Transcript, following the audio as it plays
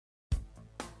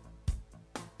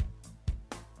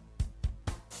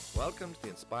Welcome to the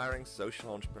Inspiring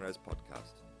Social Entrepreneurs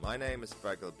podcast. My name is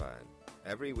Fergal Byrne.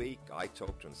 Every week, I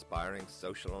talk to inspiring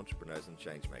social entrepreneurs and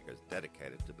changemakers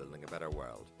dedicated to building a better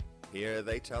world. Here,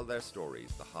 they tell their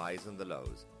stories, the highs and the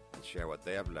lows, and share what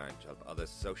they have learned to help other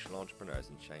social entrepreneurs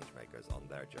and changemakers on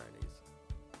their journeys.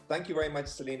 Thank you very much,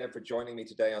 Selena, for joining me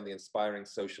today on the Inspiring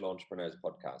Social Entrepreneurs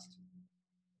podcast.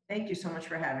 Thank you so much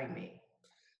for having me.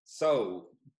 So,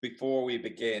 before we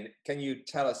begin, can you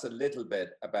tell us a little bit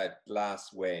about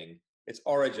Glasswing, its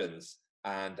origins,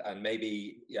 and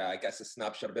maybe, I guess a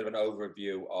snapshot, a bit of an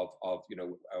overview of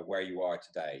where you are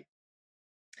today?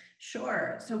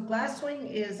 Sure. So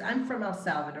Glasswing I'm from El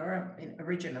Salvador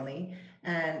originally,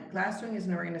 and Glasswing is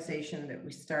an organization that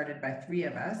we started by three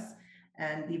of us.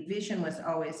 And the vision was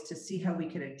always to see how we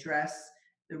could address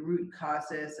the root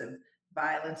causes of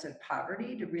violence and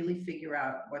poverty, to really figure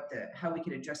out how we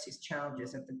could address these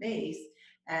challenges at the base.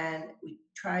 And we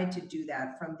tried to do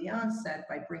that from the onset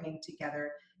by bringing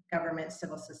together government,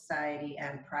 civil society,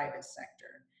 and private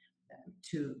sector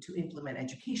to implement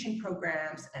education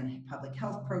programs and public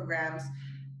health programs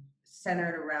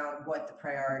centered around what the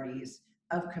priorities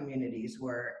of communities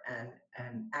were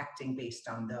and acting based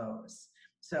on those.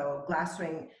 So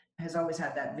Glasswing has always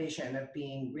had that vision of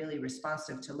being really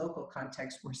responsive to local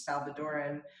context. We're a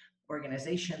Salvadoran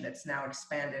organization that's now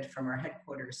expanded from our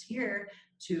headquarters here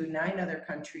to 9 other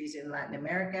countries in Latin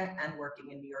America and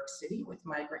working in New York City with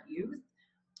migrant youth.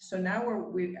 So now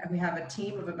we have a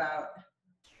team of about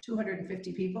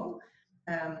 250 people,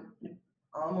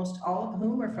 almost all of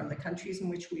whom are from the countries in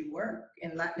which we work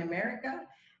in Latin America.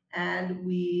 And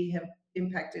we have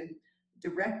impacted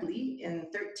directly in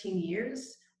 13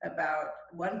 years about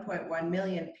 1.1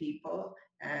 million people,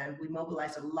 and we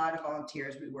mobilize a lot of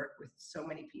volunteers. We work with so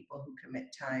many people who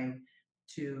commit time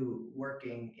to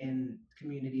working in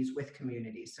communities with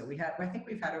communities. So I think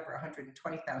we've had over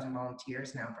 120,000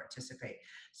 volunteers now participate.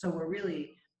 So we're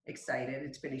really excited.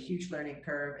 It's been a huge learning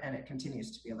curve, and it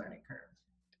continues to be a learning curve.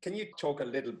 Can you talk a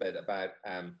little bit about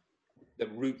the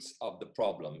roots of the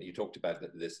problem? You talked about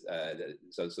this,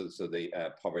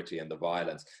 the poverty and the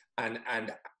violence, and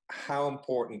how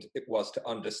important it was to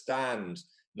understand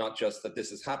not just that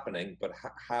this is happening, but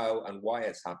how and why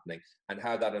it's happening, and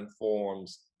how that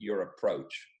informs your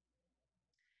approach.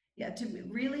 Yeah,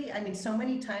 so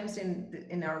many times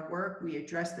in our work, we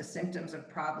address the symptoms of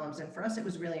problems. And for us, it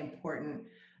was really important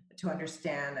to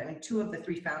understand. 2 of the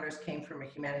 3 founders came from a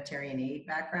humanitarian aid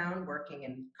background, working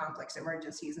in complex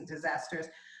emergencies and disasters,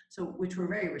 which were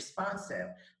very responsive.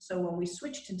 So when we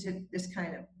switched into this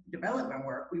kind of development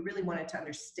work, we really wanted to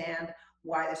understand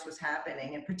why this was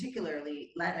happening. And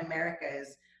particularly Latin America I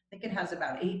think it has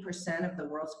about 8% of the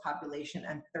world's population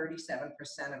and 37%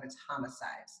 of its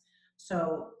homicides.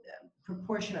 So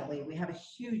proportionately, we have a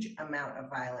huge amount of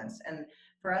violence. And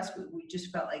for us, we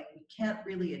just felt like we can't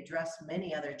really address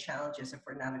many other challenges if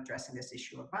we're not addressing this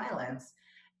issue of violence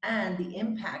and the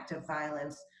impact of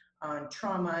violence on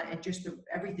trauma and just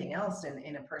everything else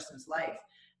in a person's life.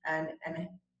 And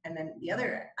then the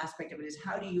other aspect of it is,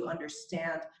 how do you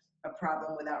understand a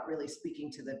problem without really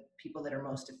speaking to the people that are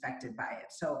most affected by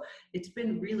it? So it's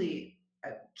been really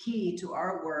key to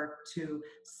our work to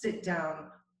sit down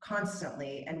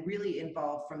constantly and really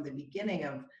involve from the beginning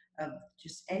of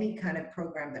just any kind of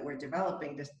program that we're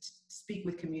developing, to speak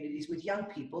with communities, with young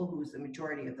people, who's the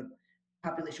majority of the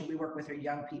population we work with are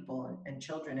young people and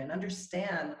children, and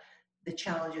understand the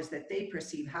challenges that they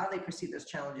perceive, how they perceive those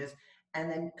challenges,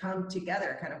 and then come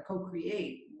together, kind of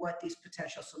co-create what these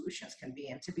potential solutions can be.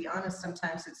 And to be honest,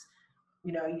 sometimes it's,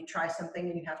 you try something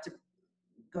and you have to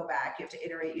go back, you have to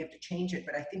iterate, you have to change it.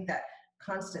 But I think that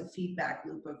constant feedback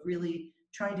loop of really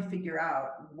trying to figure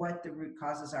out what the root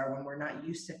causes are when we're not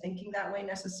used to thinking that way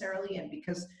necessarily. And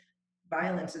because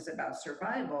violence is about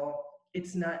survival,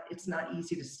 it's not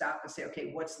easy to stop and say,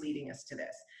 okay, what's leading us to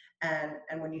this?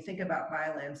 And when you think about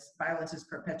violence is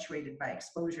perpetuated by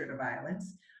exposure to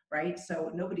violence, right? So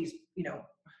nobody's,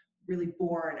 really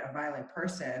born a violent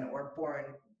person or born,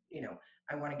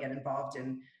 I want to get involved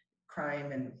in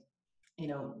crime and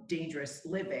dangerous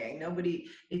living. Nobody,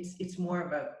 it's more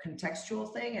of a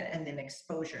contextual thing and then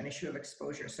exposure, an issue of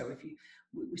exposure. So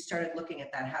we started looking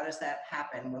at that, how does that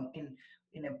happen when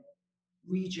in a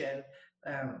region?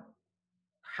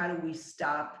 How do we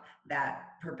stop that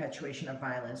perpetuation of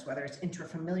violence, whether it's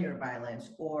intrafamiliar violence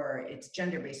or it's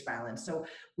gender-based violence? So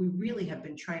we really have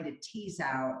been trying to tease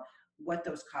out what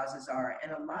those causes are.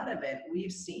 And a lot of it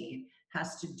we've seen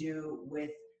has to do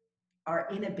with our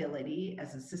inability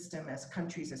as a system, as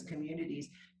countries, as communities,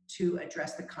 to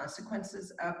address the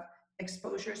consequences of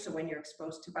exposure. So when you're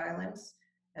exposed to violence,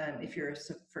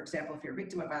 for example, if you're a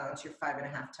victim of violence, you're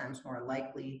 5.5 times more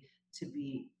likely to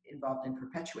be involved in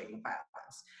perpetuating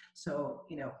violence. So,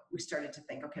 we started to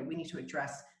think, okay, we need to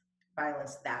address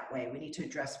violence that way. We need to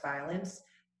address violence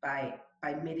by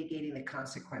mitigating the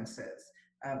consequences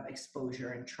of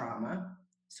exposure and trauma,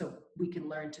 so we can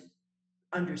learn to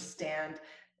understand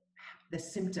the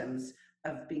symptoms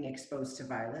of being exposed to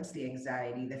violence, the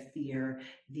anxiety, the fear,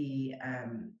 the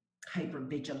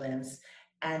hypervigilance,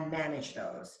 and manage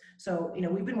those. So,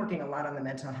 we've been working a lot on the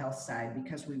mental health side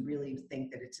because we really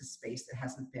think that it's a space that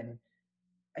hasn't been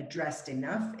addressed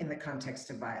enough in the context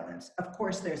of violence. Of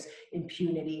course, there's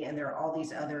impunity, and there are all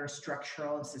these other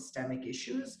structural and systemic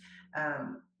issues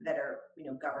that are,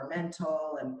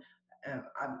 governmental and,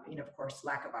 of course,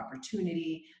 lack of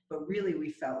opportunity. But really, we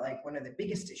felt like one of the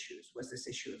biggest issues was this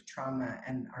issue of trauma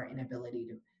and our inability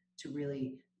to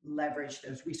really leverage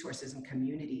those resources and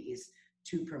communities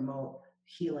to promote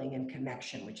healing and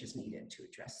connection, which is needed to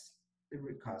address the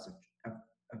root cause of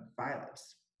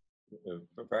violence.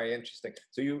 Very interesting.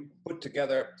 So you put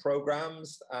together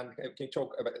programs, and can you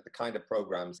talk about the kind of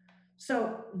programs?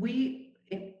 So we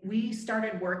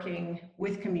started working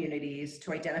with communities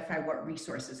to identify what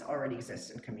resources already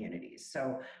exist in communities.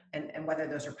 So, and whether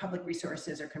those are public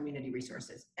resources or community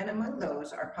resources. And among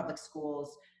those are public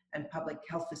schools and public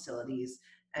health facilities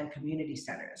and community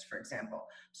centers, for example.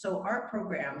 So our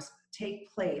programs take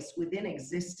place within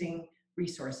existing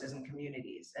resources and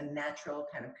communities and natural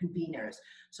kind of conveners.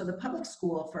 So the public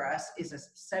school for us is a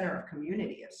center of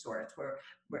community of sorts, where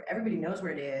everybody knows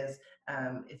where it is,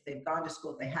 if they've gone to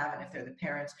school, if they haven't, if they're the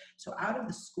parents. So out of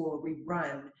the school, we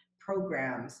run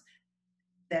programs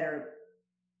that are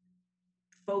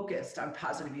focused on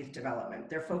positive youth development.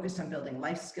 They're focused on building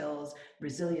life skills,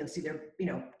 resiliency.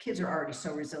 Kids are already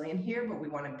so resilient here, but we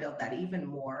want to build that even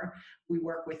more. We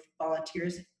work with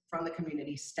volunteers from the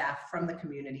community, staff from the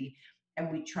community, and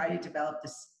we try to develop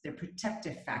their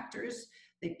protective factors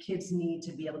that kids need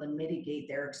to be able to mitigate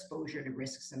their exposure to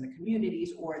risks in the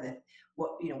communities, or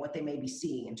what they may be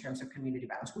seeing in terms of community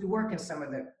violence. We work in some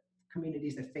of the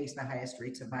communities that face the highest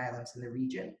rates of violence in the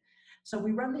region. So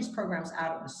we run these programs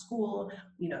out of the school.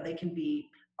 They can be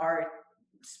art,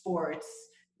 sports,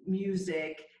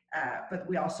 music, but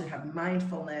we also have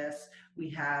mindfulness. We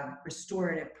have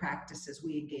restorative practices.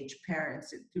 We engage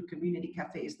parents through community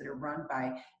cafes that are run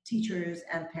by teachers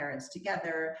and parents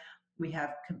together. We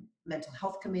have mental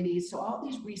health committees. So all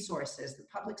these resources, the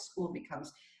public school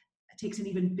takes an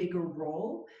even bigger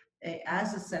role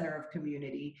as a center of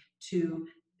community to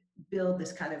build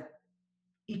this kind of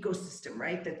ecosystem,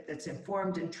 right? That's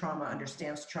informed in trauma,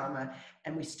 understands trauma,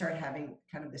 and we start having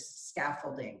kind of this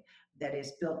scaffolding that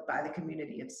is built by the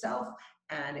community itself,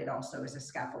 and it also is a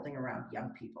scaffolding around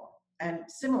young people. And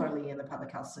similarly, in the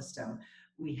public health system,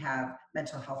 we have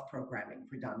mental health programming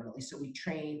predominantly. So we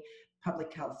train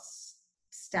public health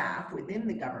staff within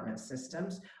the government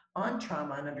systems on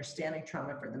trauma and understanding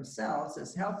trauma for themselves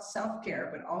as health self-care,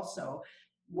 but also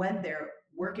when they're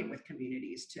working with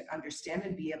communities to understand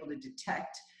and be able to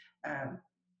detect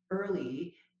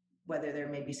early whether there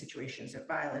may be situations of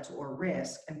violence or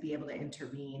risk, and be able to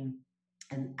intervene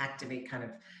and activate kind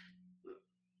of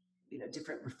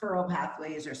different referral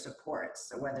pathways or supports.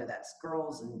 So whether that's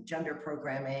girls and gender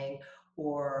programming,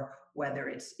 or whether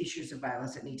it's issues of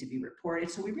violence that need to be reported.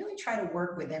 So we really try to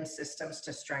work within systems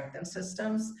to strengthen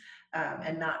systems,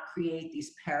 and not create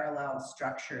these parallel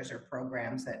structures or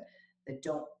programs that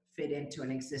don't fit into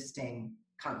an existing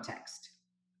context.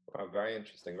 Wow, very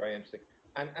interesting, very interesting.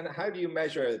 And how do you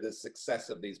measure the success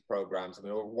of these programs? I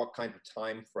mean, or what kind of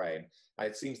time frame?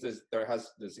 It seems there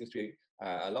seems to be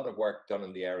a lot of work done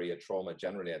in the area of trauma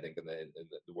generally, I think, in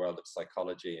the world of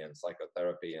psychology and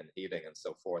psychotherapy and healing and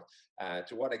so forth.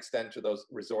 To what extent are those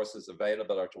resources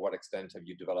available, or to what extent have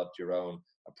you developed your own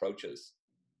approaches?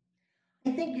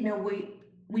 I think,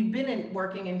 we've been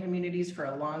working in communities for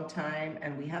a long time,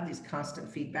 and we have these constant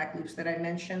feedback loops that I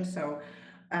mentioned. So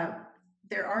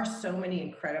there are so many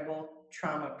incredible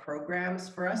trauma programs.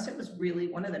 For us, it was really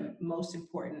one of the most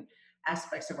important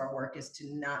aspects of our work is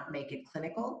to not make it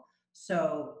clinical.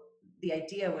 So the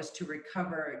idea was to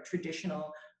recover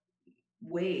traditional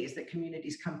ways that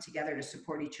communities come together to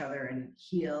support each other and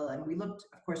heal. And we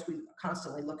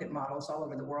constantly look at models all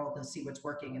over the world and see what's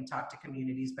working and talk to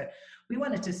communities. But we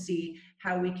wanted to see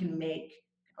how we can make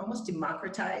almost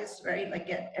democratize, right? Like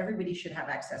everybody should have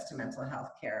access to mental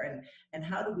health care. And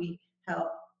how do we help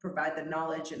provide the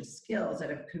knowledge and skills at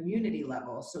a community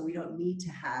level, so we don't need to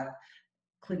have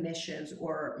clinicians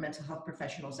or mental health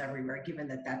professionals everywhere, given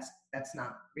that that's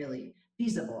not really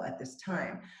feasible at this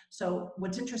time. So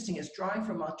what's interesting is drawing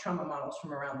from trauma models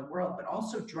from around the world, but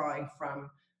also drawing from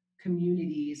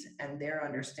communities and their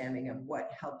understanding of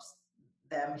what helps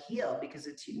them heal because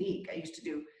it's unique. I used to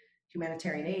do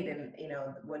humanitarian aid, and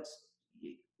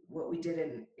what we did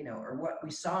in, or what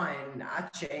we saw in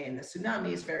Aceh and the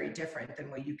tsunami is very different than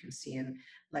what you can see in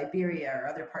Liberia or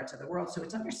other parts of the world. So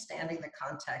it's understanding the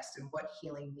context and what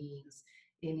healing means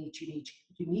in each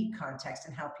unique context,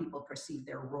 and how people perceive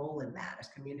their role in that as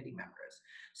community members.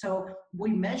 So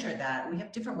we measure that. We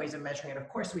have different ways of measuring it. Of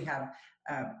course, we have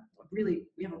we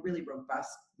have a really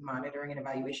robust monitoring and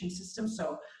evaluation system.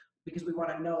 So because we want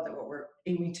to know that what we're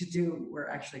aiming to do, we're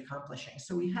actually accomplishing.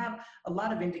 So we have a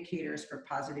lot of indicators for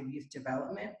positive youth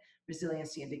development,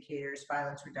 resiliency indicators,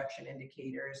 violence reduction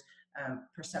indicators,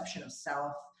 perception of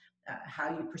self, how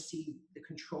you perceive the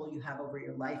control you have over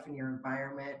your life and your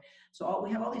environment. So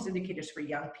we have all these indicators for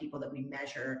young people that we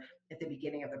measure at the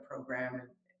beginning of the program, and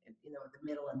the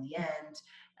middle and the end.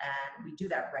 And we do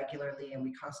that regularly, and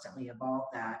we constantly evolve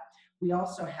that. We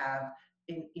also have,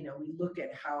 we look at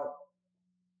how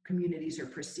communities are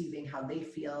perceiving, how they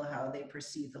feel, how they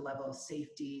perceive the level of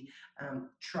safety,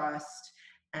 trust.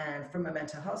 And from a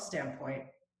mental health standpoint,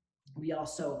 we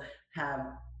also have,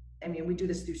 we do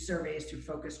this through surveys, through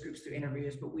focus groups, through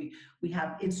interviews, but we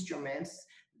have instruments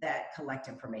that collect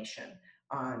information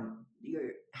on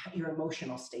your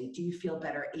emotional state. Do you feel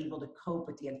better able to cope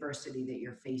with the adversity that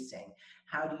you're facing?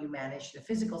 How do you manage the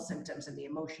physical symptoms and the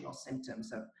emotional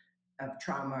symptoms of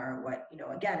trauma, or what,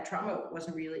 again, trauma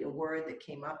wasn't really a word that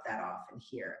came up that often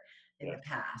here in the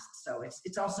past. So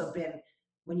it's also been,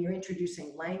 when you're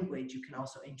introducing language, you can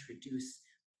also introduce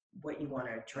what you want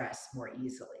to address more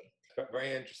easily.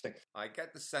 Very interesting. I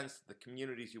get the sense that the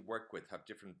communities you work with have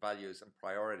different values and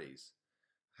priorities.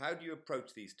 How do you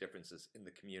approach these differences in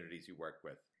the communities you work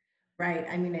with? Right.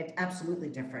 It's absolutely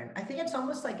different. I think it's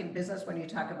almost like in business when you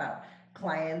talk about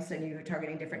clients and you're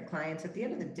targeting different clients. At the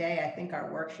end of the day, I think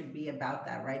our work should be about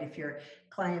that, right? If you're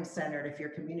client-centered, if you're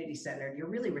community-centered, you're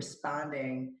really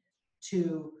responding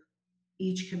to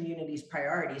each community's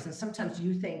priorities. And sometimes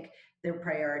you think their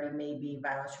priority may be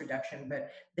violence reduction, but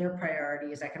their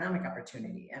priority is economic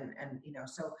opportunity.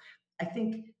 So I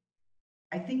think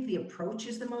the approach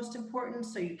is the most important.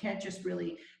 So you can't just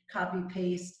really copy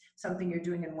paste something you're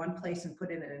doing in one place and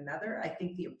put it in another. I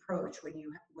think the approach, when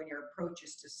your approach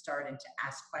is to start and to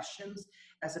ask questions,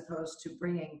 as opposed to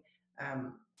bringing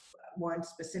one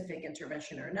specific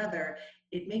intervention or another,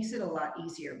 it makes it a lot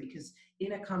easier, because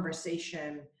in a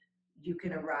conversation, you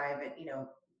can arrive at,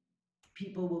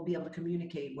 people will be able to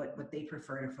communicate what they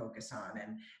prefer to focus on,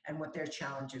 and what their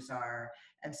challenges are.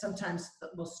 And sometimes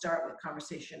we'll start with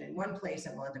conversation in one place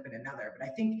and we'll end up in another. But I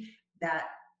think that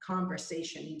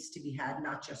conversation needs to be had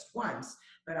not just once,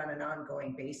 but on an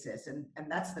ongoing basis. And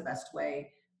that's the best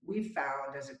way we've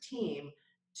found as a team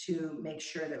to make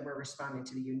sure that we're responding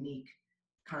to the unique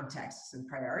contexts and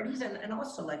priorities, and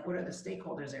also, like, what are the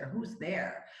stakeholders there? Who's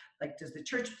there? Like, does the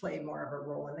church play more of a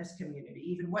role in this community?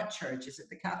 Even what church? Is it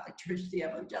the Catholic Church, the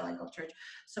Evangelical Church?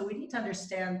 So we need to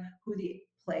understand who the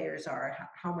players are.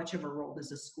 How much of a role does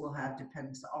the school have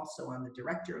depends also on the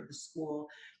director of the school,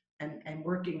 and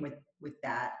working with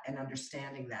that and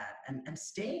understanding that, and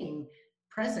staying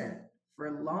present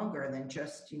for longer than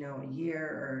just, a year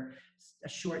or a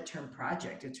short-term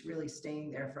project. It's really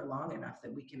staying there for long enough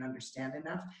that we can understand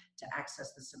enough to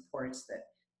access the supports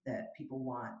that people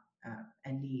want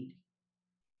and need.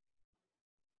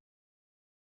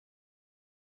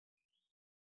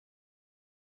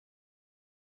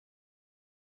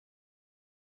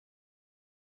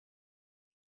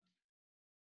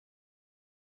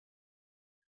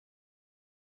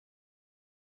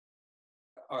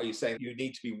 Are you saying you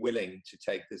need to be willing to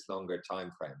take this longer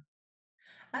time frame?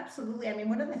 Absolutely.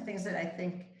 One of the things that I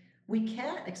think, we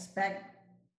can't expect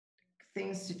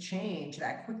things to change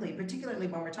that quickly, particularly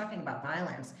when we're talking about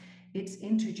violence. It's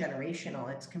intergenerational,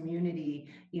 it's community,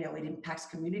 it impacts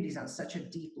communities on such a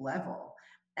deep level.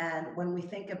 And when we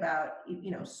think about,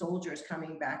 soldiers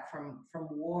coming back from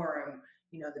war,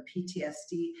 and, the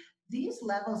PTSD, these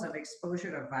levels of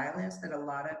exposure to violence that a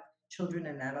lot of children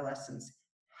and adolescents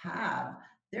have,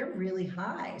 they're really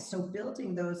high. So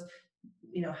building those,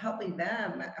 helping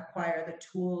them acquire the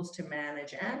tools to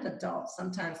manage, and adults,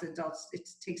 sometimes adults, it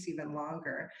takes even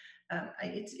longer.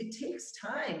 It takes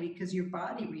time, because your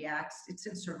body reacts, it's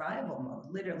in survival mode.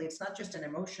 Literally, it's not just an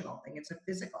emotional thing, it's a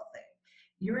physical thing.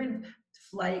 You're in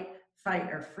flight,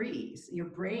 fight, or freeze. Your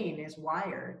brain is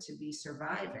wired to be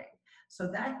surviving. So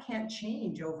that can't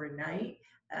change overnight.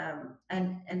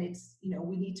 And it's,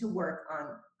 we need to work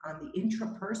on the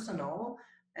intrapersonal,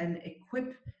 and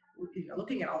equip,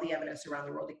 looking at all the evidence around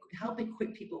the world, help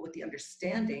equip people with the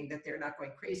understanding that they're not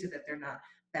going crazy, that they're not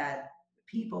bad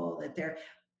people, that they're,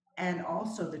 and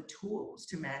also the tools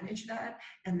to manage that.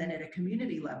 And then at a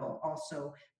community level,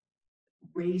 also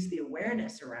raise the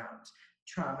awareness around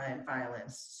trauma and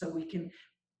violence so we can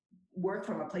work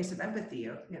from a place of empathy.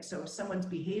 So if someone's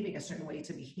behaving a certain way,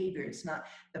 it's a behavior, it's not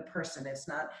the person. It's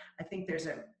not, I think there's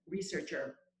a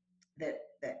researcher that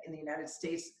in the United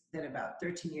States that about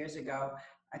 13 years ago,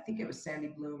 I think it was Sandy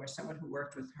Bloom or someone who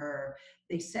worked with her,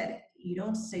 they said, you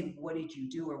don't say, what did you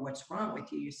do or what's wrong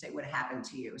with you? You say, what happened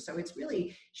to you? So it's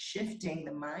really shifting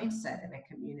the mindset in a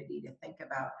community to think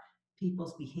about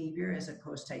people's behavior as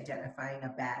opposed to identifying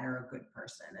a bad or a good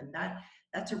person. And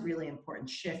that's a really important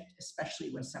shift, especially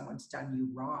when someone's done you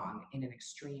wrong in an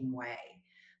extreme way.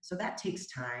 So that takes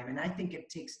time. And I think it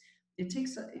takes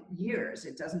years.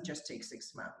 It doesn't just take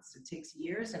 6 months. It takes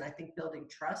years. And I think building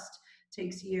trust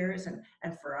takes years. And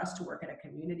for us to work in a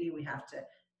community, we have to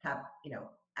have,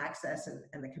 access,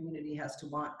 and the community has to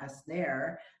want us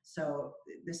there. So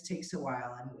this takes a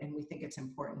while. And we think it's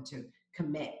important to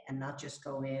commit and not just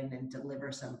go in and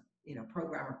deliver some,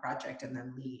 program or project and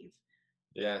then leave.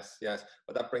 Yes.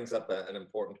 But that brings up an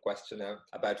important question now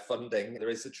about funding. There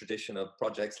is a tradition of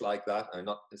projects like that. I'm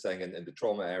not saying in the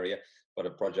trauma area, but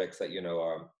of projects that,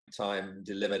 are time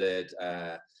delimited.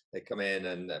 They come in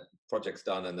and project's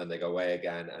done and then they go away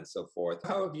again and so forth.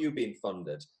 How have you been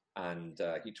funded? And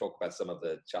you talk about some of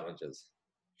the challenges.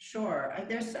 Sure.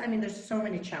 There's so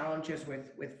many challenges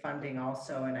with funding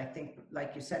also. And I think,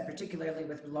 like you said, particularly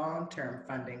with long-term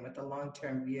funding, with the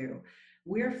long-term view,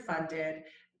 we're funded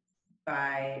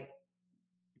by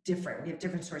we have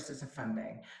different sources of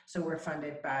funding. So we're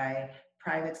funded by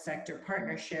private sector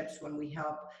partnerships when we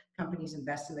help companies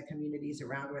invest in the communities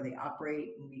around where they operate,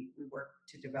 and we work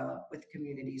to develop with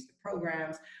communities the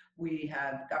programs. We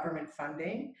have government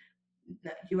funding,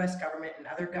 US government and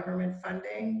other government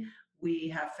funding. We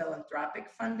have philanthropic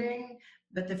funding,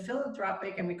 but the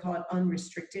philanthropic, and we call it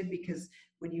unrestricted, because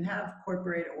when you have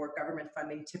corporate or government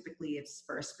funding, typically it's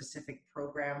for a specific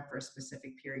program for a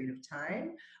specific period of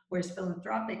time, whereas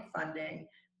philanthropic funding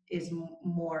is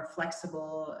more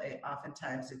flexible.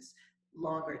 Oftentimes it's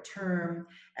longer term.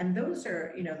 And those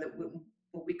are,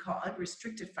 what we call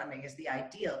unrestricted funding is the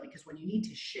ideal, because when you need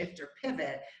to shift or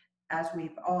pivot, as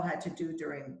we've all had to do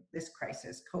during this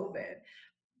crisis, COVID,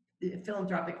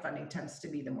 philanthropic funding tends to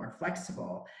be the more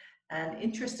flexible. And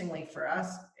interestingly for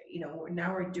us,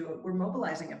 now we're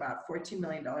mobilizing about $14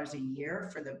 million a year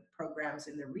for the programs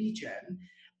in the region.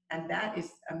 And that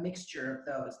is a mixture of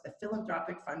those. The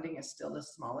philanthropic funding is still the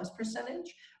smallest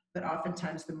percentage, but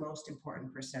oftentimes the most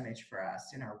important percentage for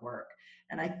us in our work.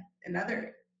 And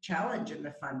another challenge in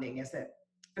the funding is that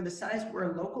for the size,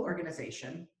 we're a local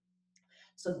organization.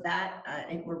 So that,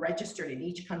 and we're registered in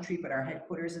each country, but our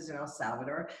headquarters is in El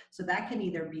Salvador. So that can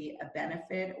either be a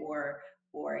benefit or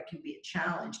it can be a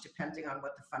challenge depending on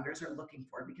what the funders are looking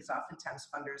for, because oftentimes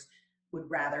funders would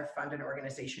rather fund an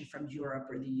organization from Europe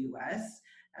or the US,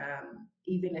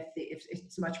 even if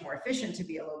it's much more efficient to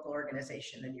be a local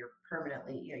organization and you're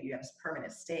permanently, you have a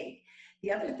permanent stake.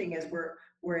 The other thing is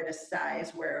we're at a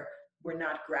size where we're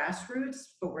not grassroots,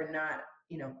 but we're not,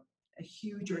 a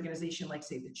huge organization like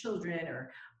Save the Children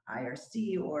or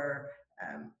IRC or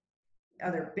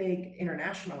other big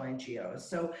international NGOs.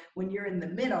 So when you're in the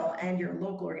middle and you're a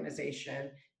local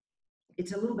organization,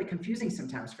 it's a little bit confusing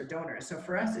sometimes for donors. So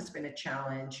for us, it's been a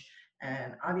challenge.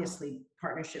 And obviously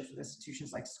partnerships with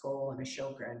institutions like Skoll and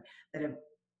Ashoka that have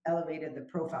elevated the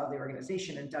profile of the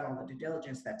organization and done all the due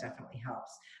diligence, that definitely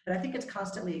helps. But I think it's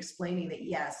constantly explaining that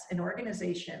yes, an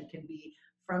organization can be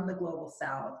from the global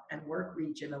south and work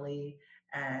regionally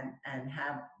and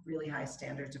have really high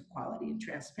standards of quality and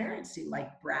transparency like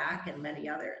BRAC and many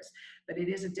others. But it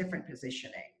is a different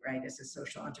positioning, right? As a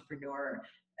social entrepreneur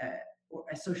or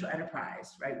a social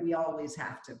enterprise, right? We always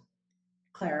have to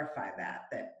clarify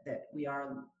that we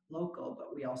are local,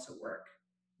 but we also work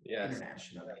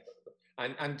internationally.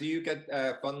 And do you get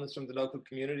funds from the local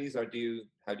communities, or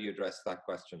how do you address that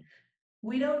question?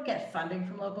 We don't get funding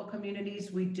from local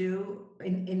communities. We do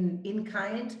in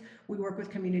kind. We work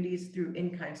with communities through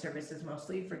in-kind services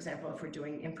mostly. For example, if we're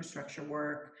doing infrastructure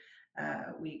work,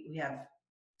 we have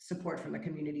support from the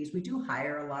communities. We do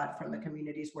hire a lot from the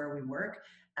communities where we work,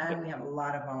 and we have a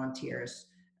lot of volunteers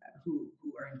who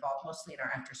are involved mostly in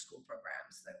our after-school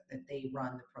programs that they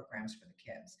run the programs for the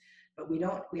kids. But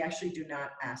we actually do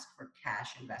not ask for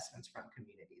cash investments from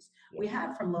communities. We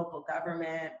have from local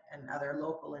government and other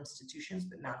local institutions,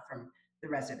 but not from the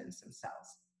residents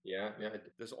themselves. Yeah.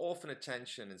 There's often a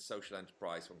tension in social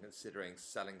enterprise when considering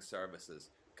selling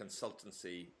services,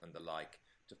 consultancy and the like,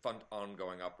 to fund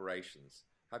ongoing operations.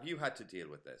 Have you had to deal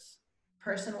with this?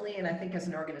 personally, and I think as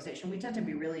an organization, we tend to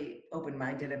be really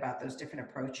open-minded about those different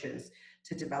approaches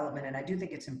to development. And I do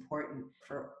think it's important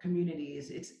for communities.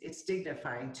 It's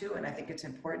dignifying too, and I think it's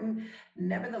important.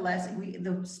 Nevertheless,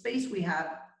 the space we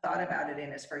have thought about it in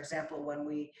is, for example, when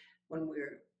we're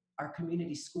our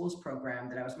community schools program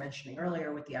that I was mentioning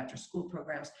earlier with the after school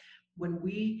programs, when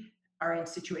we are in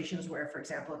situations where, for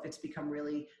example, if it's become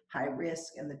really high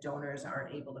risk and the donors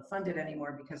aren't able to fund it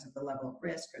anymore because of the level of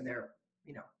risk, or they're,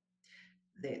 you know,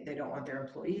 they don't want their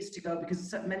employees to go,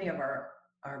 because so many of our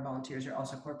volunteers are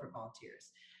also corporate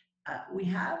volunteers. We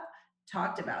have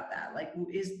talked about that. Like,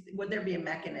 would there be a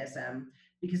mechanism?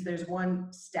 Because there's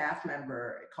one staff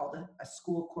member called a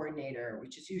school coordinator,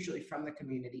 which is usually from the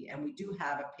community, and we do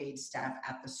have a paid staff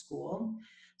at the school.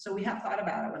 So we have thought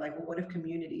about it. We're like, well, what if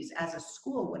communities, as a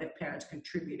school, what if parents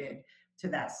contributed to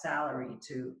that salary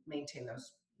to maintain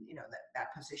those, you know, that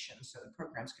position, so the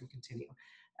programs can continue.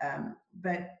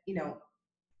 But you know,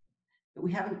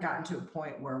 we haven't gotten to a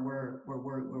point where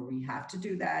where we have to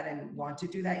do that and want to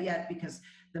do that yet, because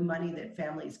the money that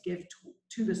families give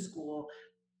to the school,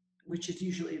 which is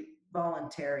usually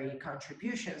voluntary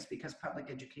contributions because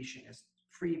public education is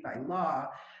free by law,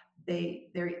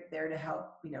 they're there to help,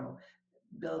 you know,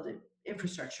 build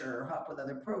infrastructure or help with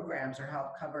other programs or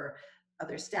help cover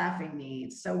other staffing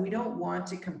needs. So we don't want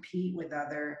to compete with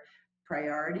other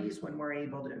priorities when we're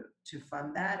able to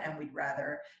fund that, and we'd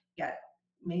rather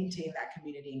maintain that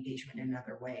community engagement in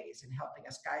other ways and helping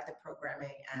us guide the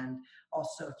programming, and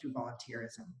also through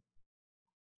volunteerism.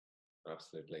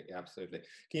 Absolutely, absolutely.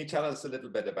 Can you tell us a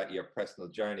little bit about your personal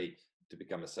journey to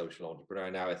become a social entrepreneur?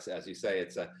 Now, it's, as you say,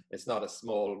 it's not a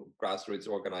small grassroots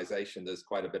organization. There's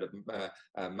quite a bit of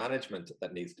management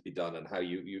that needs to be done, and how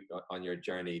you on your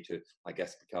journey to, I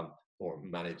guess, become more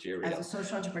managerial. As a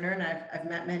social entrepreneur, and I've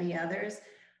met many others,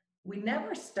 we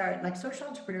never start, like, social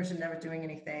entrepreneurs are never doing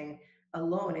anything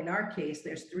alone. In our case,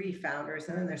 there's 3 founders,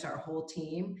 and then there's our whole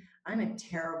team. I'm a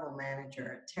terrible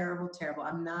manager, terrible.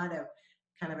 I'm not a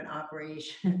kind of an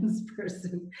operations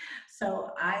person.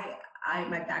 So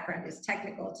my background is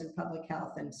technical. It's in public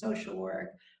health and social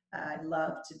work. I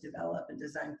love to develop and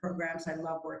design programs. I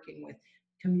love working with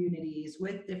communities,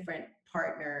 with different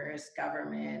partners,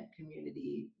 government,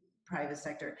 community, private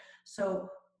sector. So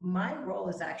my role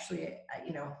is actually,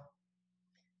 you know,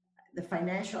 the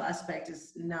financial aspect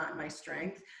is not my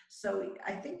strength. So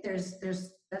I think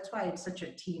that's why it's such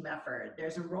a team effort.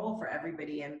 There's a role for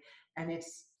everybody, and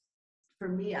it's, for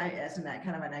me, I, as a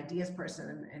kind of an ideas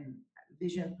person and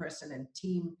vision person and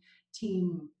team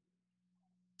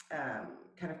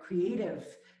kind of creative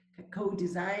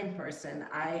co-design person,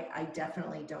 I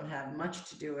definitely don't have much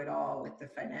to do at all with the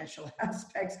financial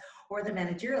aspects or the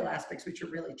managerial aspects, which are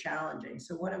really challenging.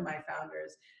 So one of my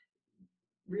founders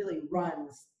really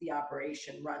runs the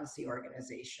operation, runs the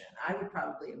organization. I would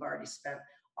probably have already spent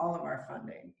all of our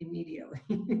funding immediately,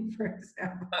 for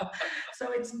example.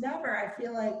 So it's never, I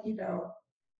feel like, you know,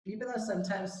 even though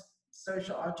sometimes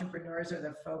social entrepreneurs are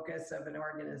the focus of an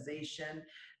organization,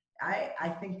 I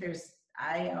think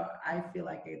I feel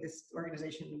like this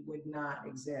organization would not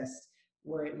exist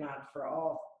were it not for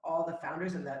all the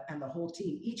founders and the whole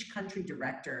team. Each country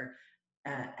director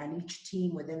and each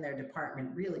team within their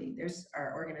department, really,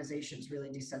 our organization's really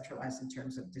decentralized in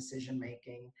terms of decision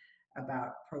making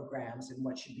about programs and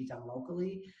what should be done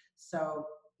locally. So,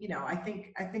 you know, I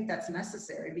think that's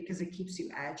necessary because it keeps you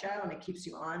agile and it keeps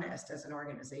you honest as an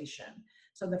organization.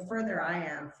 So the further I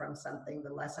am from something,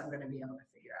 the less I'm going to be able to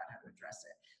figure out how to address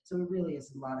it. So it really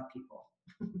is a lot of people.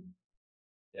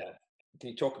 Yeah. Can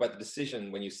you talk about the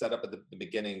decision when you set up at the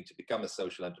beginning to become a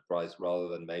social enterprise rather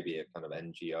than maybe a kind of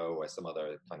NGO or some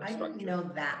other kind of structure? I didn't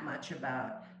know that much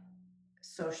about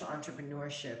social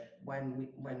entrepreneurship when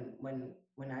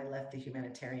I left the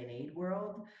humanitarian aid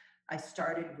world. I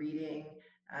started reading,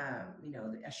 you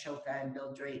know, Ashoka and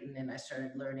Bill Drayton, and I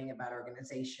started learning about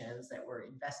organizations that were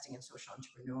investing in social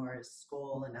entrepreneurs,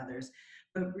 Skoll and others.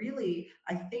 But really,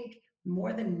 I think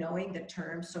more than knowing the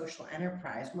term social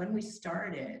enterprise, when we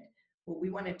started, what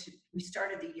we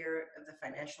started the year of the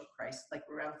financial crisis, like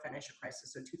around the financial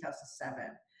crisis, so 2007.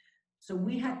 So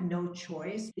we had no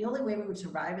choice. The only way we would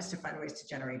survive is to find ways to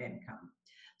generate income.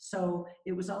 So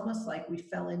it was almost like we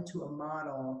fell into a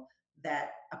model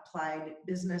that applied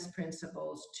business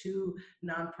principles to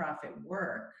nonprofit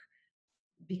work,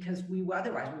 because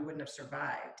otherwise we wouldn't have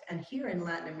survived. And here in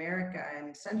Latin America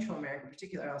and Central America, in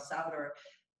particular El Salvador,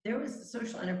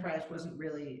 social enterprise wasn't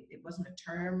a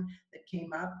term that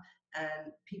came up,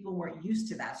 and people weren't used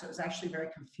to that. So it was actually very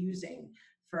confusing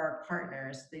for our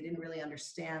partners. They didn't really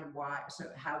understand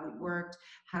how we worked,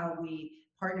 how we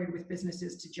partnered with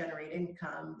businesses to generate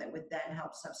income that would then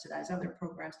help subsidize other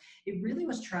programs. It really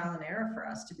was trial and error for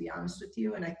us, to be honest with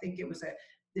you. And I think it was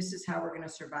this is how we're going to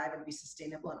survive and be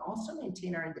sustainable and also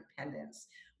maintain our independence.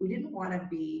 We didn't want to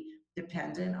be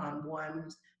dependent on one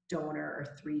donor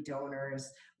or three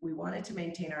donors. We wanted to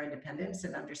maintain our independence,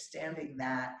 and understanding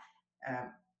that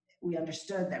we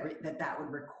understood that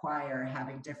would require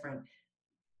having different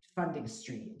funding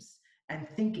streams and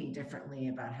thinking differently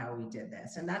about how we did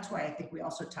this. And that's why I think we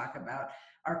also talk about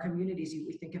our communities.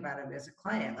 We think about it as a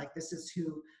client, like this is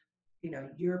who,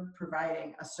 you're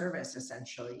providing a service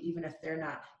essentially, even if they're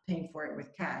not paying for it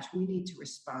with cash. We need to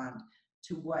respond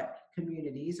to what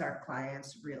communities, our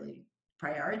clients, really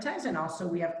prioritize. And also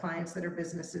we have clients that are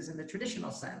businesses in the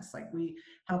traditional sense, like we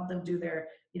help them do their,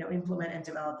 implement and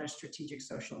develop their strategic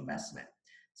social investment.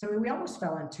 So we almost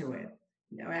fell into it,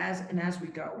 as we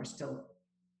go, we're still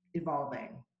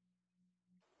evolving.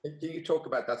 Do you talk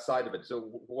about that side of it? So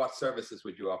what services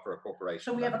would you offer a corporation?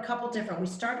 So we have a couple different, we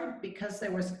started because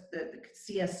there was the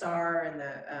CSR and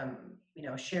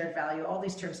the, shared value. All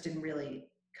these terms didn't really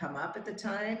come up at the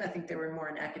time. I think they were more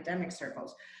in academic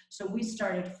circles. So we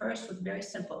started first with very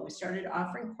simple. We started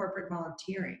offering corporate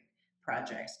volunteering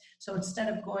projects. So instead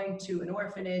of going to an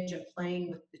orphanage and playing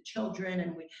with the children,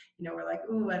 and we're like,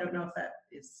 ooh, I don't know if that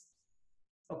is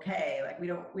okay. Like we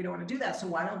don't want to do that. So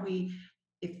why don't we,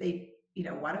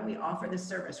 why don't we offer this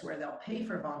service where they'll pay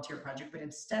for a volunteer project, but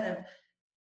instead of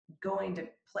going to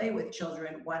play with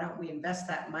children, why don't we invest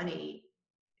that money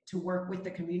to work with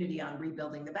the community on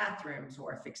rebuilding the bathrooms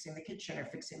or fixing the kitchen or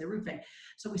fixing the roofing?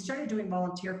 So we started doing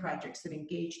volunteer projects that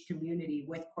engaged community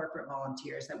with corporate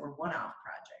volunteers that were one-off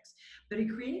projects. But it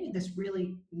created this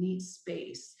really neat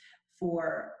space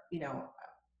for,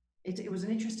 it was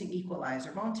an interesting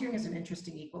equalizer. Volunteering is an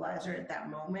interesting equalizer at that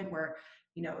moment where,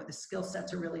 the skill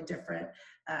sets are really different.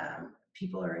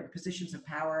 People are in positions of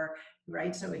power,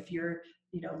 right? So if you're,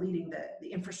 leading the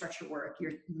infrastructure work,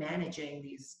 you're managing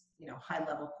these,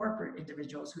 high-level corporate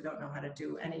individuals who don't know how to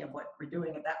do any of what we're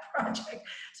doing at that project.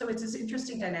 So it's this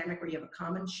interesting dynamic where you have a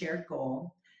common shared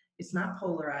goal. It's not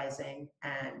polarizing,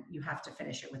 and you have to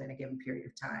finish it within a given period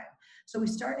of time. So we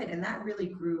started, and that really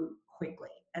grew quickly.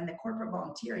 And the corporate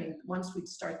volunteering, once we'd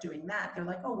start doing that, they're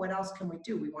like, oh, what else can we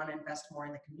do? We want to invest more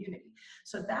in the community.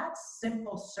 So that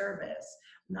simple service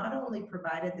not only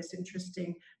provided this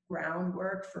interesting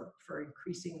groundwork for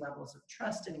increasing levels of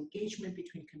trust and engagement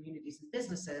between communities and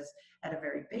businesses at a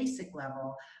very basic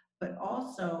level, but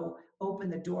also open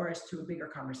the doors to a bigger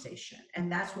conversation.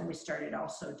 And that's when we started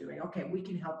also doing, okay, we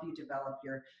can help you develop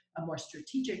a more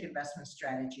strategic investment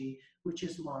strategy, which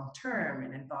is long-term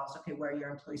and involves, okay, where are your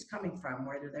employees coming from?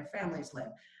 Where do their families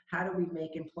live? How do we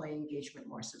make employee engagement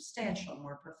more substantial,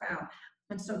 more profound?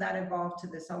 And so that evolved to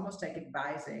this almost like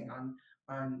advising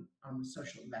on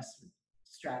social investment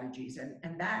strategies.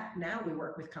 And that now we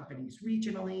work with companies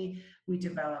regionally. We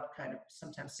develop kind of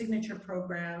sometimes signature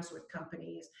programs with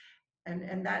companies.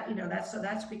 And that,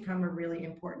 that's become a really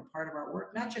important part of our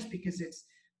work, not just because it's,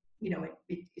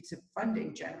 it's a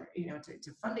funding it's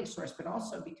a funding source, but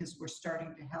also because we're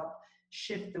starting to help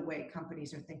shift the way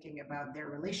companies are thinking about their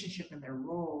relationship and their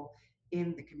role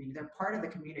in the community. They're part of the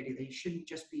community. They shouldn't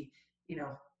just be,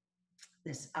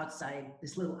 this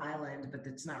little island, but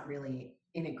that's not really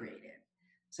integrated.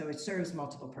 So it serves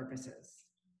multiple purposes.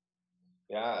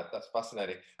 Yeah, that's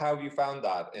fascinating. How have you found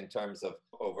that in terms of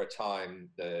over time,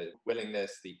 the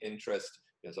willingness, the interest?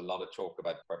 There's a lot of talk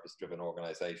about purpose-driven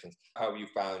organizations. How have you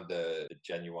found the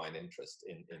genuine interest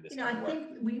in this kind of work? I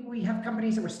think we have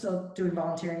companies that we're still doing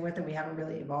volunteering with, and we haven't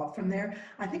really evolved from there.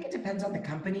 I think it depends on the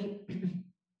company.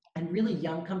 And really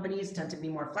young companies tend to be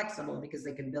more flexible because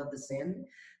they can build this in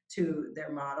to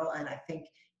their model. And I think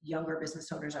younger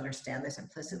business owners understand this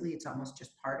implicitly. It's almost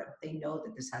just they know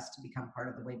that this has to become part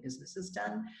of the way business is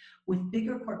done. With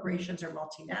bigger corporations or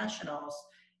multinationals,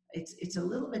 it's a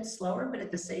little bit slower, but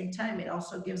at the same time, it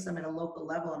also gives them at a local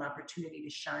level an opportunity to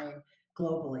shine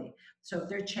globally. So if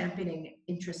they're championing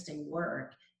interesting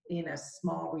work in a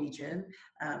small region,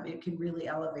 it can really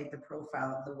elevate the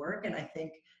profile of the work. And I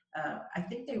think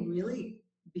they really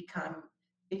become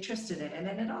interested in it. And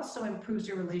then it also improves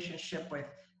your relationship with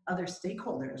other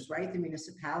stakeholders, right? The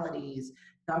municipalities,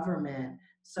 government.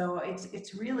 So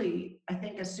it's really, I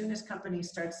think as soon as companies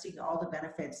start seeing all the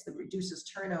benefits, that reduces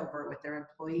turnover with their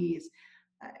employees,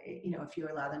 if you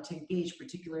allow them to engage,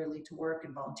 particularly to work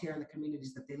and volunteer in the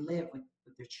communities that they live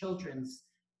with their children's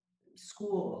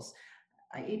schools,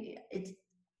 it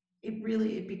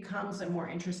becomes a more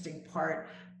interesting part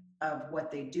of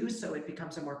what they do. So it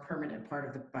becomes a more permanent part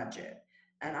of the budget.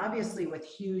 And obviously with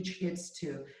huge hits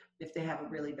to, if they have a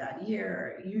really bad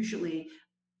year, usually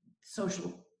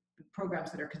social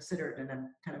programs that are considered, and I'm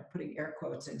kind of putting air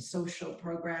quotes in, social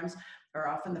programs are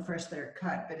often the first that are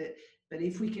cut. But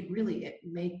if we could really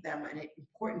make them an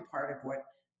important part of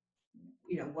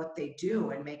what they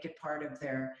do, and make it part of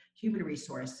their human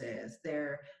resources,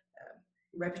 their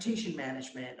reputation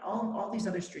management, all these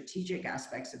other strategic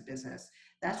aspects of business,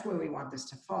 that's where we want this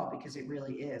to fall, because it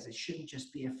really is. It shouldn't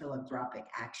just be a philanthropic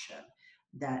action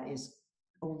that is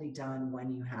only done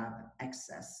when you have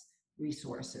excess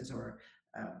resources, or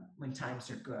when times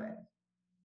are good.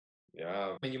 Yeah,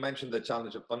 I mean, you mentioned the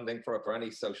challenge of funding for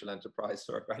any social enterprise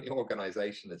or for any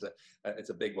organization. It's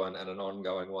a big one and an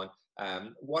ongoing one.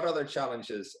 What other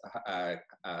challenges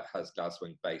has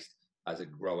Glasswing faced as a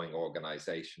growing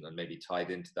organization? And maybe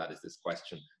tied into that is this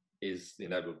question, is the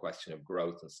inevitable question of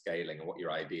growth and scaling, and what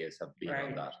your ideas have been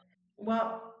on that.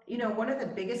 Well, one of the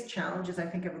biggest challenges, I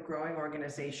think, of a growing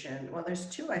organization, well, there's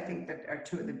two, I think, that are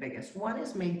two of the biggest. One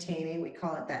is maintaining, we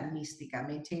call it that mística,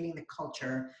 maintaining the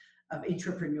culture of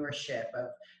entrepreneurship, of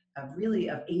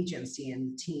agency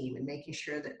in the team, and making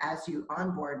sure that as you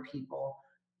onboard people,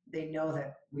 they know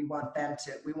that we want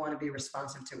to be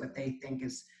responsive to what they think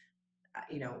is,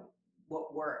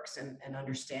 what works, and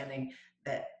understanding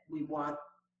that we want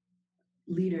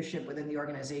leadership within the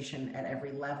organization at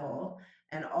every level,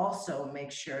 and also make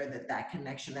sure that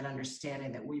connection, that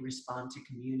understanding that we respond to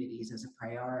communities as a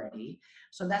priority.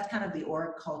 So that's kind of the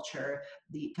org culture,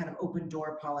 the kind of open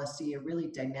door policy, a really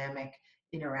dynamic,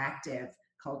 interactive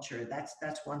culture.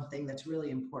 That's one thing that's really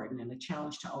important, and a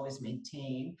challenge to always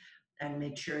maintain, and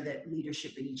make sure that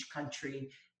leadership in each country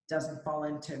doesn't fall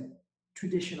into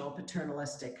traditional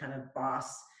paternalistic kind of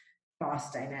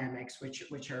boss dynamics,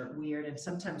 which are weird and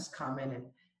sometimes common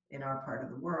in our part of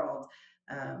the world.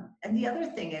 And the other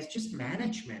thing is just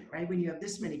management, right? When you have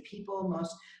this many people,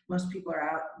 most people are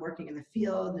out working in the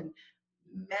field, and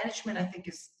management, I think,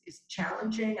 is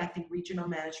challenging. I think regional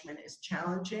management is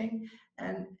challenging,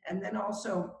 and then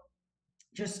also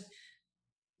just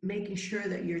making sure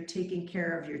that you're taking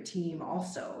care of your team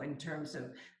also in terms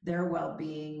of their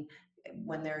well-being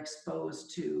when they're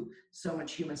exposed to so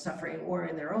much human suffering, or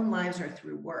in their own lives, or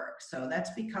through work. So that's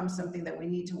become something that we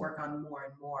need to work on more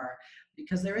and more,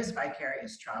 because there is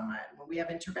vicarious trauma. And when we have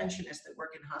interventionists that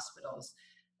work in hospitals,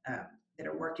 that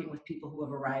are working with people who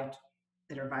have arrived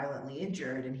that are violently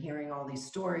injured, and hearing all these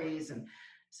stories. And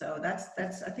so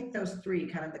that's I think those three,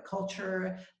 kind of the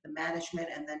culture, the management,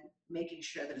 and then making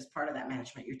sure that as part of that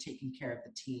management, you're taking care of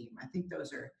the team. I think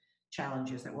those are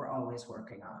challenges that we're always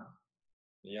working on.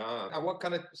 Yeah. And what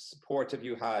kind of support have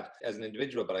you had as an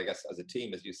individual, but I guess as a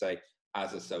team, as you say,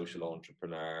 as a social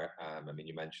entrepreneur? I mean,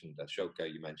 you mentioned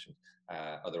Ashoka, you mentioned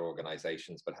other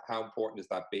organizations, but how important has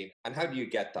that been? And how do you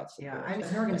get that support? Yeah,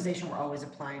 as an organization, we're always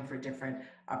applying for different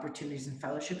opportunities and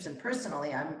fellowships. And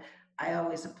personally, I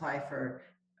always apply for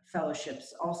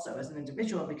fellowships also as an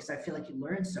individual, because I feel like you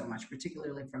learn so much,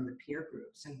 particularly from the peer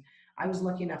groups. And I was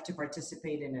lucky enough to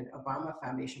participate in an Obama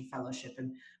Foundation fellowship,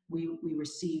 and we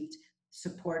received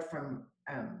support from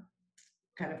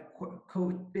kind of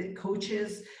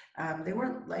coaches. They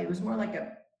weren't like, it was more like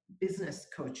a business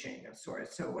coaching of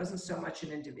sorts. So it wasn't so much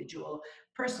an individual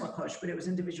personal coach, but it was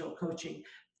individual coaching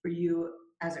for you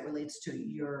as it relates to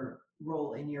your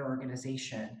role in your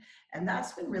organization. And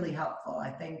that's been really helpful.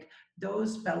 I think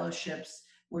those fellowships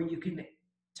where you can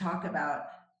talk about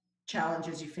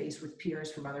challenges you face with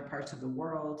peers from other parts of the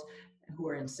world who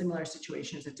are in similar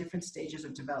situations at different stages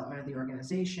of development of the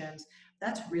organizations,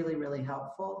 that's really, really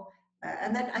helpful.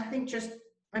 And then I think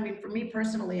for me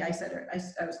personally, I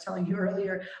was telling you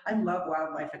earlier, I love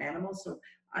wildlife and animals. So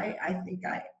I think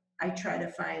I try to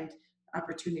find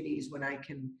opportunities when I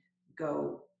can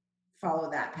go follow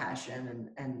that passion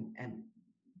and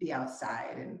be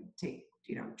outside and take,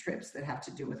 trips that have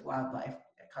to do with wildlife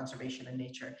conservation and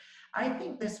nature. I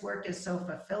think this work is so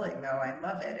fulfilling, though. I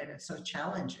love it, and it's so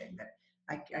challenging that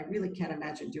I really can't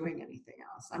imagine doing anything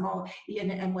else.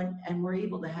 And we're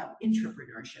able to have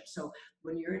entrepreneurship. So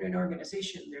when you're in an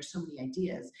organization, there's so many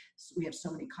ideas. So we have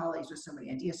so many colleagues with so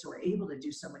many ideas. So we're able to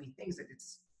do so many things that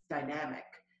it's dynamic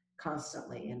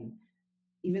constantly. And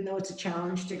even though it's a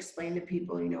challenge to explain to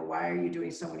people, why are you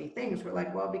doing so many things? We're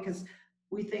like, well, because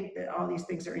we think that all these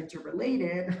things are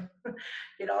interrelated.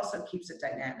 It also keeps it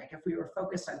dynamic. If we were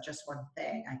focused on just one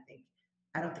thing,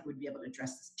 I don't think we'd be able to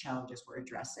address the challenges we're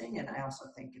addressing. And I also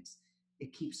think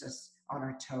it keeps us on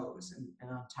our toes and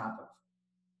on top of,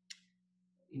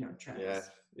 trends.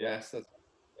 Yes, that's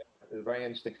very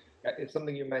interesting. It's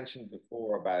something you mentioned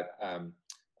before about,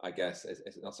 I guess,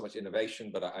 it's not so much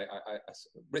innovation, but I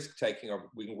risk-taking, or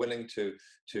being willing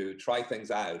to try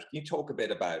things out. Can you talk a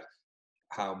bit about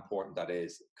how important that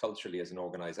is culturally as an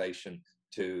organization,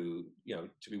 to,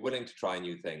 to be willing to try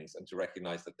new things and to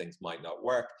recognize that things might not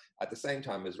work, at the same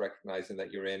time as recognizing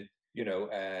that you're in,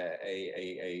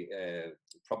 a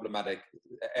problematic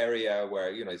area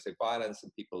where, say violence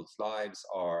and people's lives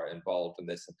are involved in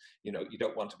this. And, you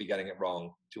don't want to be getting it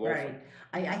wrong too often.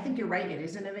 Right. I think you're right. It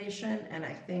is innovation. And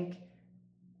I think,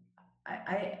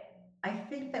 I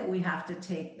think that we have to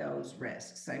take those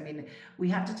risks. I mean, we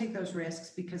have to take those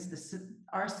risks because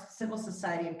our civil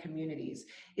society and communities,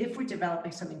 if we're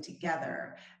developing something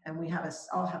together and we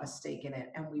all have a stake in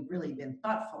it and we've really been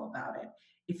thoughtful about it,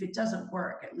 if it doesn't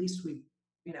work, at least we've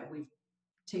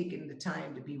taken the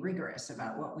time to be rigorous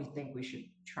about what we think we should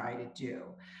try to do.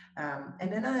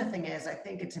 And another thing is, I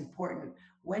think it's important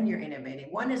when you're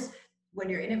innovating. One is when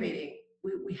you're innovating,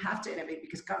 we have to innovate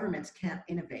because governments can't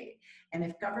innovate. And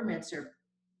if governments are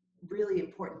really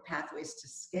important pathways to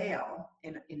scale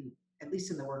in at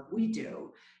least in the work we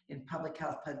do in public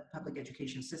health, public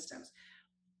education systems,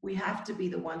 we have to be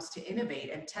the ones to innovate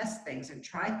and test things and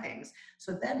try things.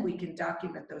 So then we can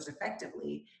document those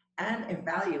effectively and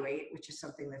evaluate, which is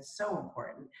something that's so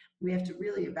important. We have to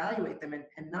really evaluate them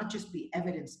and not just be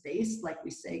evidence-based, like we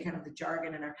say, kind of the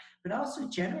jargon but also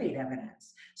generate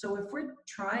evidence. So if we're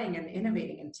trying and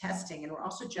innovating and testing, and we're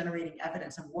also generating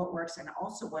evidence of what works and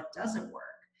also what doesn't work,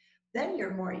 then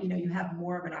you're more, you have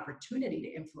more of an opportunity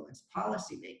to influence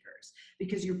policymakers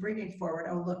because you're bringing forward,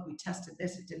 oh, look, we tested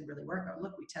this, it didn't really work. Oh,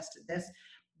 look, we tested this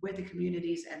with the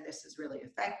communities and this is really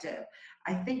effective.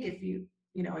 I think if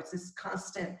it's this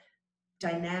constant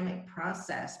dynamic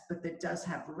process, but that does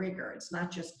have rigor. It's not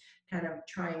just kind of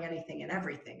trying anything and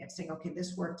everything. It's saying, okay,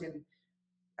 this worked in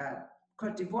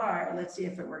Cote d'Ivoire, let's see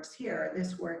if it works here.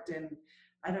 This worked in,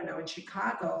 I don't know, in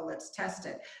Chicago, let's test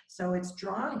it. So it's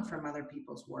drawing from other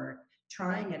people's work,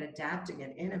 trying and adapting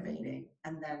and innovating,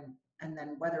 and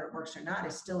then whether it works or not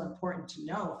is still important to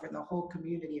know for the whole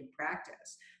community of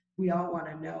practice. We all want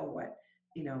to know what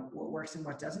works and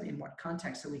what doesn't in what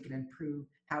context, so we can improve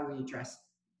how we address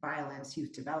violence,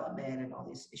 youth development, and all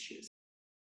these issues.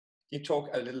 You talk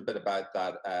a little bit about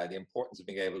that, the importance of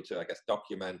being able to, I guess,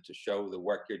 document, to show the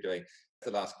work you're doing.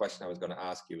 The last question I was going to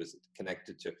ask you is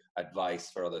connected to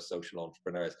advice for other social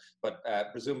entrepreneurs. But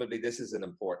presumably this is an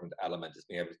important element, is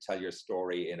being able to tell your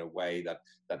story in a way that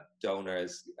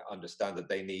donors understand that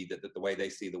they need, that the way they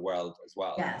see the world as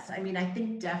well. Yes, I mean, I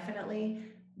think definitely,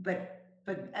 but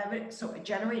so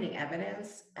generating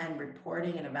evidence and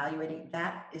reporting and evaluating,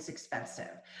 that is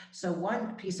expensive. So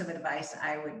one piece of advice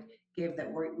I would give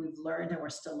that we've learned and we're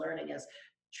still learning is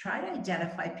try to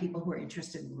identify people who are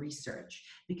interested in research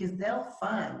because they'll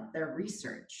fund their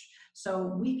research. So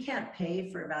we can't pay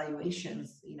for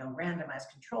evaluations, randomized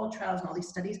control trials and all these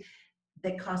studies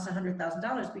that cost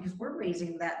 $100,000 because we're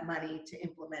raising that money to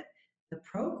implement the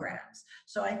programs.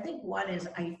 So I think one is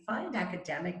I find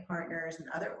academic partners and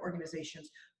other organizations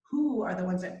who are the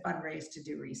ones that fundraise to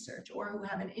do research or who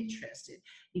have an interest.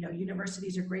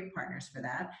 Universities are great partners for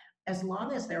that, as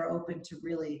long as they're open to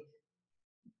really,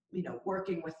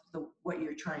 working with what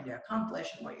you're trying to accomplish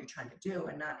and what you're trying to do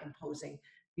and not imposing,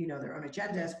 their own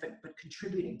agendas, but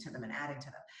contributing to them and adding to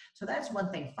them. So that's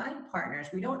one thing. Find partners.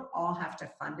 We don't all have to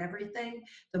fund everything.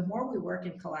 The more we work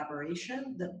in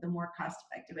collaboration, the more cost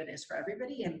effective it is for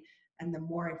everybody, and the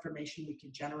more information we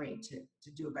can generate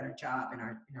to do a better job in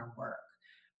our work.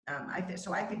 I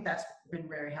think that's been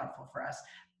very helpful for us.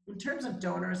 In terms of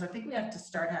donors, I think we have to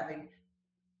start having,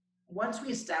 once we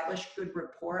establish good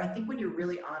rapport, I think when you're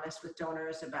really honest with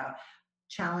donors about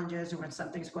challenges or when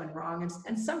something's going wrong,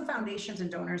 and some foundations and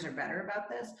donors are better about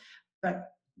this,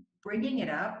 but bringing it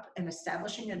up and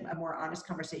establishing a more honest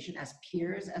conversation as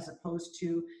peers, as opposed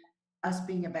to us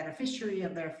being a beneficiary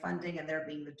of their funding and they're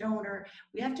being the donor,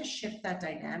 we have to shift that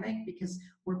dynamic because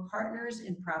we're partners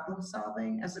in problem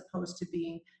solving as opposed to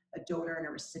being a donor and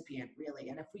a recipient, really.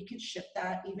 And if we can shift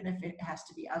that, even if it has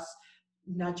to be us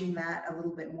nudging that a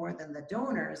little bit more than the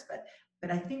donors, but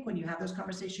I think when you have those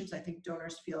conversations, I think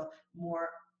donors feel more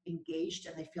engaged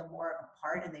and they feel more of a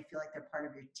part and they feel like they're part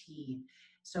of your team.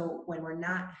 So when we're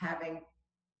not having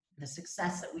the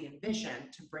success that we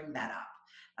envision, to bring that up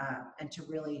and to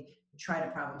really try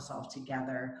to problem solve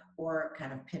together or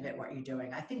kind of pivot what you're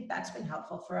doing. I think that's been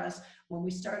helpful for us when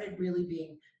we started really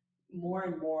being more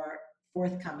and more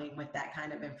forthcoming with that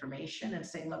kind of information and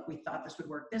saying, look, we thought this would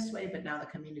work this way, but now the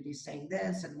community is saying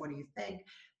this, and what do you think?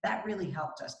 That really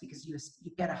helped us because you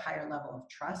get a higher level of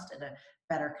trust and a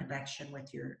better connection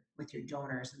with your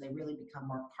donors, and they really become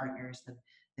more partners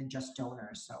than just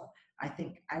donors. So I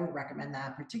think I would recommend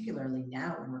that, particularly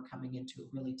now when we're coming into a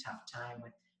really tough time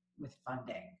with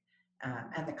funding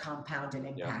and the compounded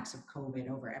impacts of COVID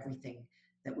over everything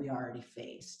that we already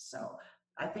faced. So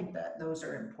I think that those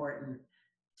are important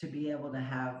to be able to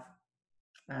have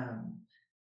um,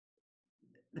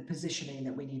 the positioning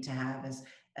that we need to have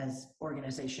as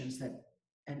organizations that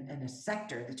and a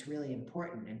sector that's really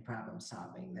important in problem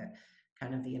solving, the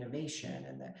kind of the innovation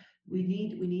and the we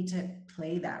need to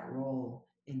play that role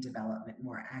in development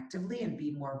more actively and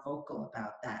be more vocal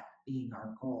about that being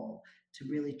our goal, to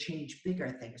really change bigger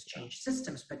things, change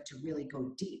systems, but to really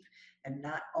go deep and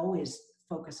not always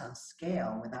focus on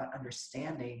scale without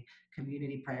understanding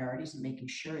community priorities and making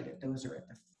sure that those are at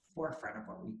the forefront of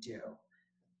what we do.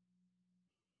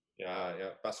 Yeah, yeah,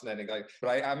 fascinating. But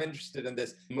I am interested in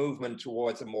this movement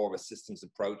towards a more of a systems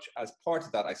approach. As part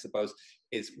of that, I suppose,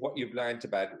 is what you've learned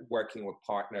about working with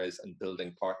partners and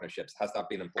building partnerships. Has that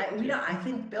been important? I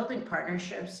think building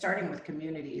partnerships, starting with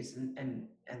communities and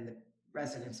the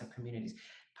residents of communities,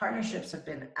 partnerships have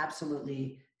been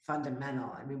absolutely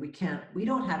fundamental. I mean,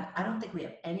 I don't think we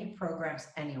have any programs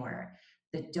anywhere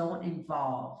that don't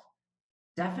involve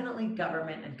definitely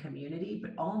government and community,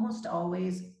 but almost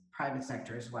always private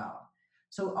sector as well.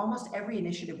 So almost every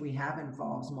initiative we have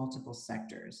involves multiple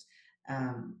sectors.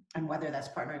 And whether that's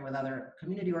partnering with other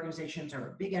community organizations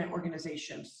or big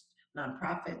organizations,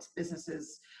 nonprofits,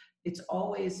 businesses,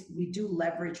 we do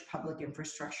leverage public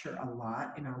infrastructure a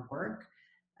lot in our work,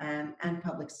 and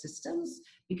public systems,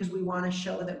 because we want to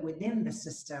show that within the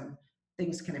system,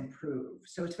 things can improve.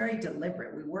 So it's very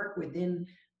deliberate. We work within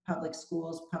public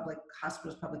schools, public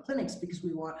hospitals, public clinics, because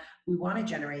we want to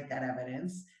generate that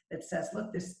evidence that says,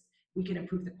 look, we can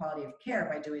improve the quality of care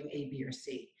by doing A, B, or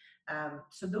C.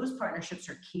 So those partnerships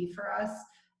are key for us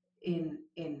in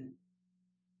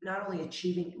not only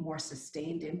achieving more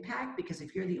sustained impact, because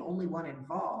if you're the only one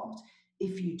involved,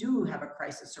 if you do have a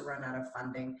crisis or run out of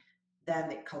funding,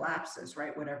 then it collapses,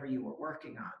 right? Whatever you were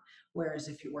working on. Whereas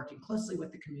if you're working closely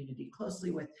with the community,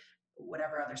 closely with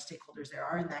whatever other stakeholders there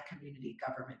are in that community,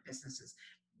 government, businesses,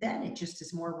 then it just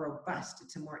is more robust.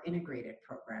 It's a more integrated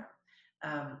program.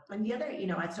 And the other,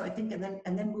 so I think, and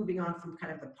then moving on from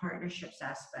kind of the partnerships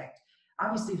aspect,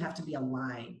 obviously you have to be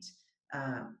aligned.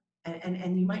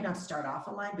 And you might not start off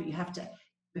aligned, but you have to,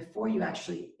 before you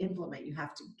actually implement, you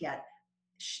have to get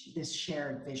this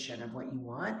shared vision of what you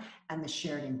want and the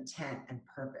shared intent and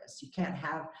purpose. You can't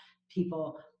have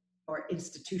people or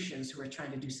institutions who are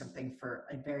trying to do something for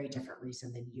a very different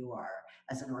reason than you are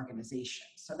as an organization.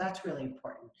 So that's really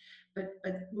important. But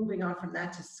moving on from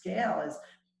that to scale is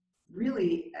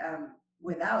really,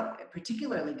 without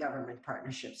particularly government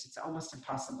partnerships, it's almost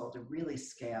impossible to really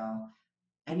scale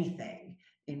anything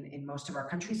in most of our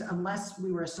countries, unless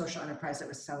we were a social enterprise that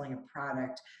was selling a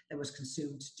product that was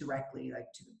consumed directly, like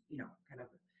to, kind of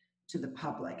to the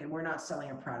public. And we're not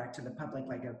selling a product to the public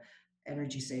like a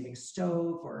energy saving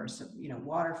stove or some,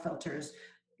 water filters.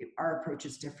 Our approach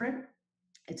is different.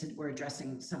 We're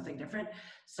addressing something different.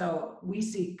 So we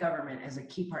see government as a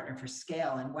key partner for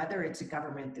scale, and whether it's a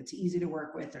government that's easy to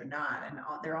work with or not, and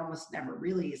they're almost never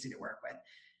really easy to work with,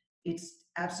 it's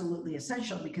absolutely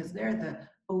essential because they're the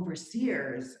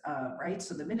overseers, right?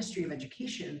 So the Ministry of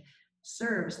Education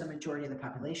serves the majority of the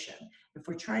population. If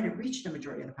we're trying to reach the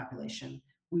majority of the population,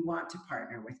 we want to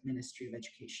partner with Ministry of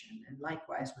Education, and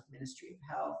likewise with Ministry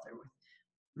of Health or with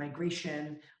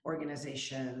migration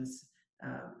organizations.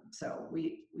 So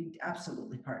we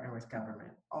absolutely partner with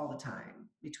government all the time.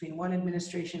 Between one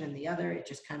administration and the other, it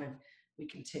just kind of, we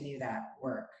continue that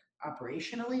work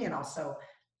operationally, and also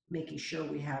making sure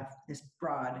we have this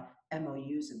broad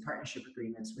MOUs and partnership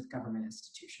agreements with government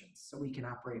institutions so we can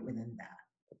operate within that.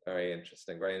 Very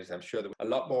interesting, very interesting. I'm sure there's a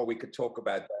lot more we could talk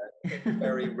about there.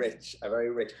 Very rich,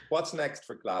 very rich. What's next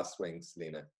for Glasswing,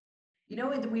 Selena?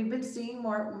 We've been seeing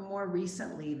more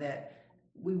recently that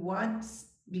we want,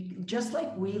 just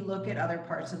like we look at other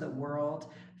parts of the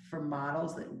world for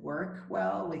models that work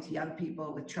well with young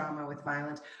people, with trauma, with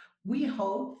violence, we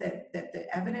hope that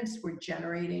the evidence we're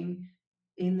generating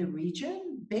in the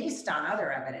region based on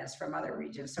other evidence from other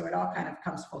regions, so it all kind of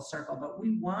comes full circle, but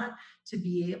we want to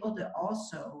be able to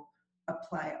also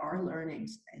apply our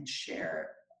learnings and share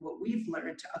what we've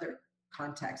learned to other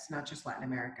contexts, not just Latin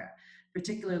America,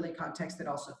 particularly contexts that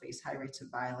also face high rates of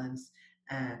violence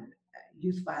and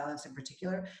youth violence in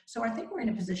particular. So I think we're in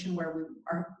a position where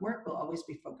our work will always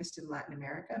be focused in Latin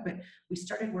America, but we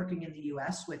started working in the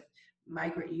US with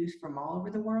migrant youth from all over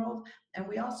the world. And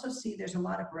we also see there's a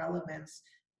lot of relevance.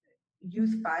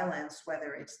 Youth violence,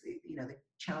 whether it's the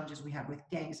challenges we have with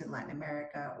gangs in Latin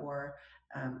America or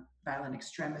violent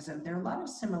extremism, there are a lot of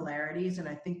similarities. And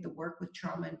I think the work with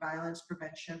trauma and violence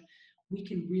prevention, we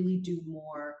can really do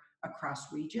more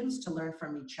across regions to learn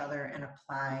from each other and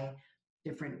apply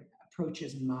different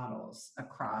approaches and models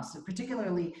across. And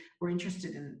particularly, we're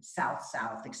interested in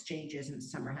South-South exchanges in the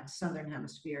Southern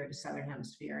Hemisphere to Southern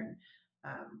Hemisphere,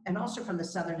 and also from the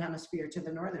Southern Hemisphere to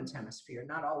the Northern Hemisphere.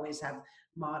 Not always have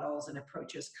models and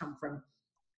approaches come from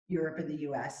Europe and the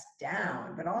US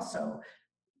down, but also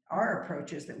our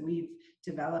approaches that we've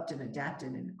developed and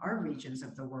adapted in our regions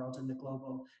of the world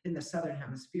in the Southern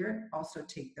Hemisphere also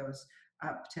take those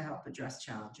up to help address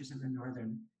challenges in the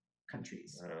Northern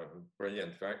countries.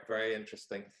 Brilliant, very, very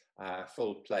interesting.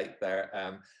 Full plate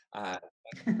there.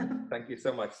 Thank you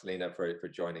so much, Selena, for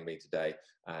joining me today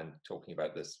and talking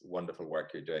about this wonderful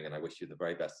work you're doing. And I wish you the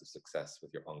very best of success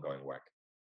with your ongoing work.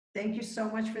 Thank you so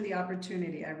much for the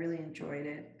opportunity. I really enjoyed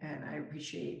it, and I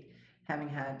appreciate having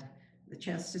had the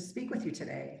chance to speak with you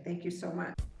today. Thank you so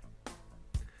much.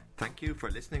 Thank you for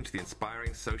listening to the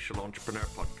Inspiring Social Entrepreneur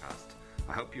podcast.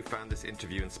 I hope you found this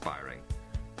interview inspiring.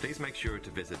 Please make sure to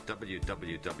visit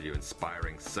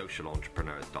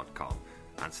www.inspiringsocialentrepreneurs.com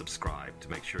and subscribe to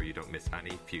make sure you don't miss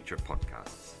any future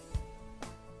podcasts.